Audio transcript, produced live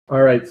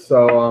All right.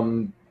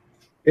 So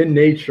in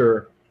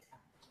nature,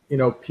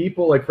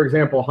 people like, for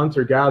example,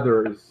 hunter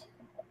gatherers,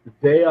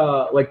 they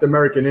like the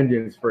American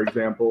Indians, for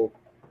example,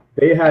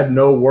 they had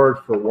no word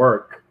for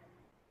work.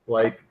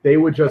 Like they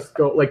would just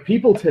go, like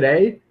people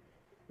today,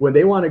 when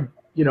they want to,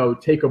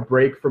 take a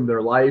break from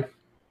their life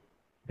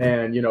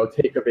and,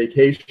 take a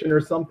vacation or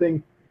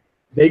something,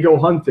 they go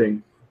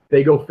hunting,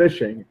 they go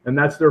fishing, and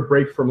that's their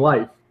break from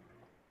life.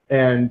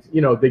 And,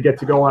 they get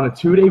to go on a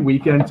 2-day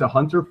weekend to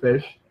hunt or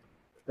fish,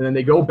 and then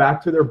they go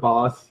back to their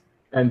boss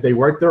and they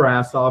work their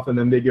ass off, and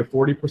then they give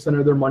 40%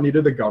 of their money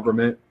to the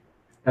government.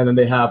 And then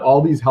they have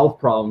all these health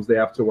problems they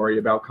have to worry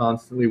about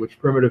constantly, which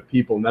primitive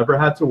people never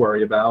had to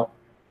worry about.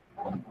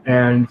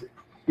 And,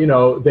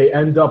 they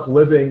end up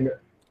living,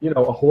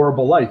 a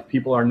horrible life.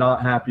 People are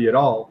not happy at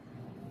all.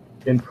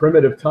 In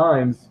primitive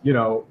times,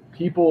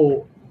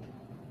 people,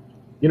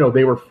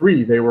 they were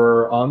free. They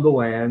were on the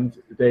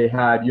land. They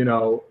had,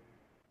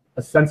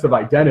 a sense of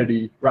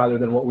identity rather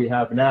than what we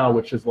have now,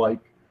 which is like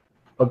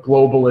a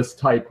globalist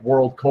type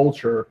world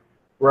culture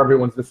where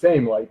everyone's the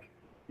same. Like,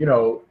 you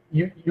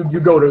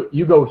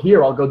go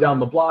here, I'll go down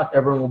the block,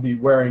 everyone will be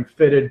wearing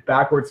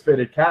backwards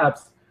fitted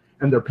caps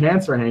and their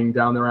pants are hanging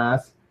down their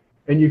ass.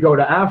 And you go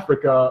to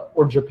Africa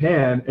or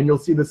Japan and you'll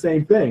see the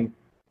same thing.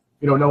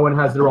 No one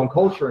has their own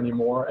culture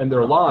anymore and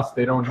they're lost.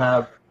 They don't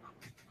have,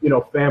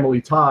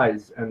 family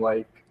ties and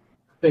like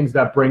things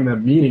that bring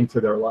them meaning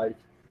to their life.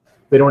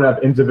 They don't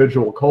have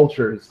individual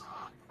cultures.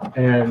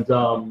 And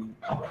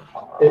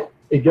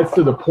it gets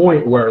to the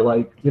point where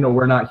like,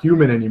 we're not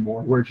human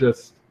anymore. We're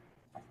just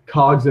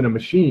cogs in a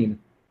machine.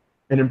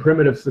 And in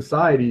primitive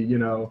society,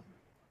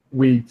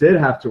 we did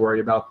have to worry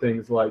about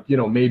things like,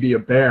 maybe a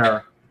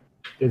bear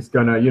is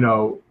gonna,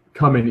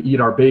 come and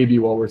eat our baby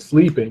while we're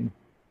sleeping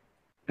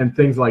and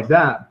things like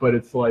that. But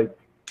it's like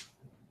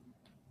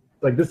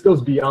this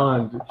goes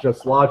beyond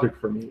just logic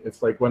for me.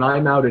 It's like when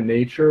I'm out in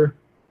nature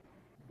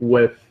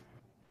with,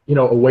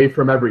 away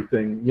from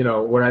everything,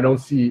 when I don't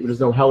see, there's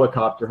no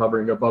helicopter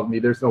hovering above me,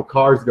 there's no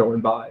cars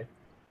going by,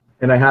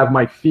 and I have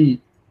my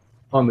feet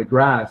on the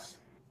grass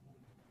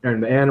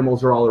and the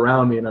animals are all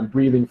around me and I'm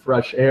breathing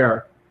fresh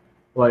air,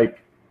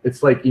 like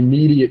it's like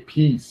immediate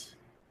peace.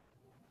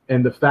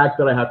 And the fact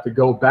that I have to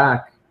go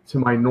back to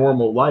my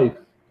normal life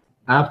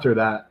after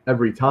that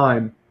every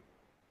time,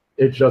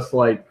 it just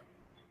like,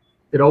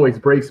 it always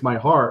breaks my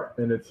heart.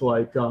 And it's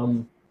like,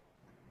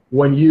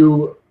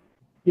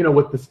 when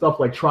with the stuff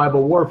like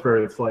tribal warfare,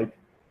 it's like,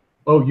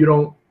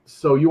 oh,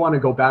 so you want to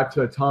go back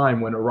to a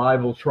time when a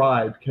rival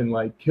tribe can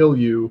like kill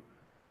you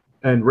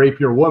and rape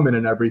your woman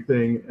and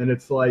everything. And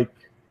it's like,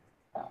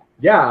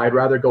 yeah, I'd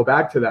rather go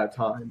back to that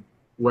time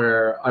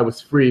where I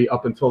was free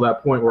up until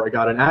that point where I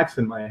got an axe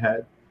in my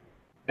head.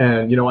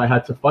 And, I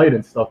had to fight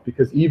and stuff,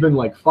 because even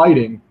like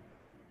fighting,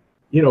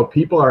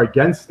 people are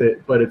against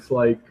it, but it's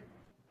like,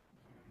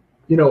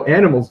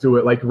 animals do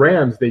it. Like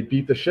rams, they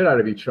beat the shit out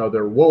of each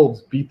other.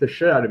 Wolves beat the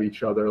shit out of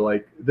each other.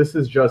 Like this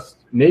is just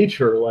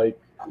nature, like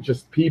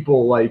just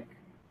people, like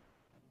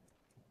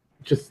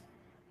just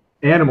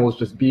animals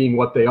just being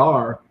what they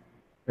are.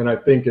 And I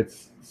think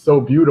it's so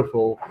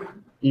beautiful,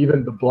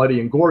 even the bloody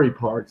and gory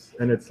parts.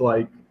 And it's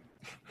like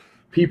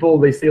people,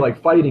 they say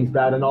like fighting's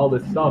bad and all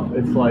this stuff.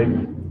 It's like,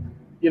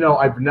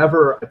 I've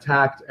never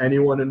attacked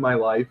anyone in my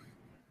life.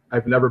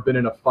 I've never been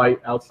in a fight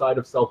outside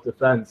of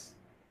self-defense.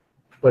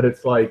 But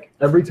it's like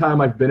every time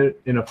I've been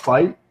in a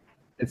fight,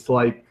 it's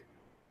like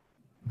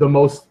the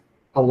most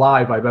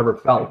alive I've ever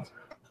felt.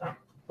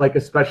 Like,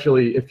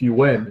 especially if you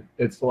win,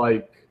 it's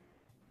like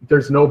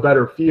there's no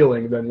better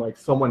feeling than like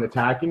someone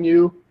attacking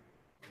you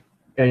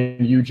and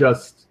they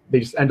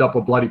just end up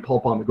a bloody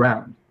pulp on the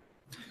ground.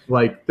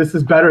 Like, this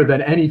is better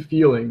than any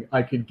feeling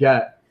I could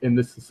get in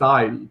this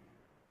society.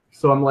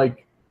 So I'm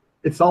like,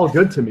 it's all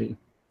good to me.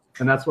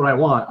 And that's what I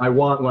want. I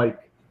want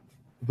like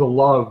the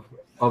love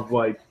of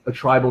like a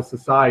tribal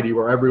society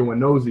where everyone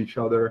knows each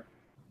other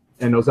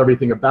and knows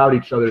everything about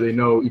each other. They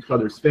know each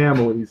other's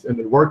families and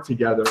they work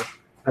together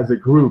as a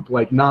group,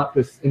 like not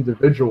this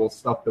individual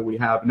stuff that we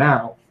have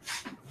now.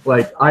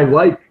 Like I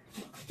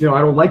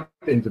don't like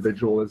the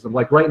individualism.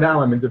 Like right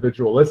now I'm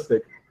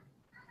individualistic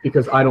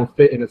because I don't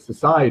fit in a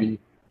society,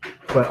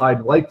 but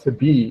I'd like to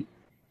be,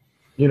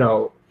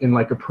 in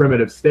like a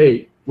primitive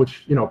state,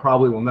 which,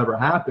 probably will never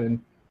happen.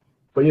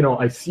 But,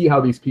 I see how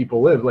these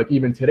people live. Like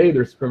even today,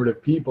 there's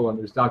primitive people and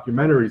there's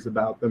documentaries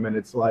about them. And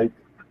it's like,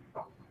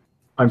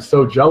 I'm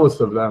so jealous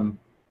of them.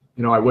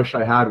 I wish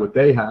I had what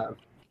they have.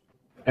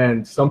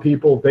 And some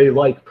people, they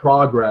like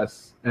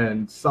progress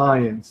and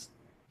science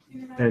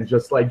and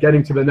just like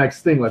getting to the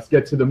next thing. Let's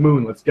get to the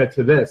moon. Let's get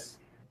to this.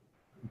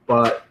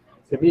 But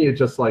to me, it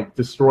just like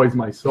destroys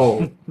my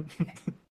soul.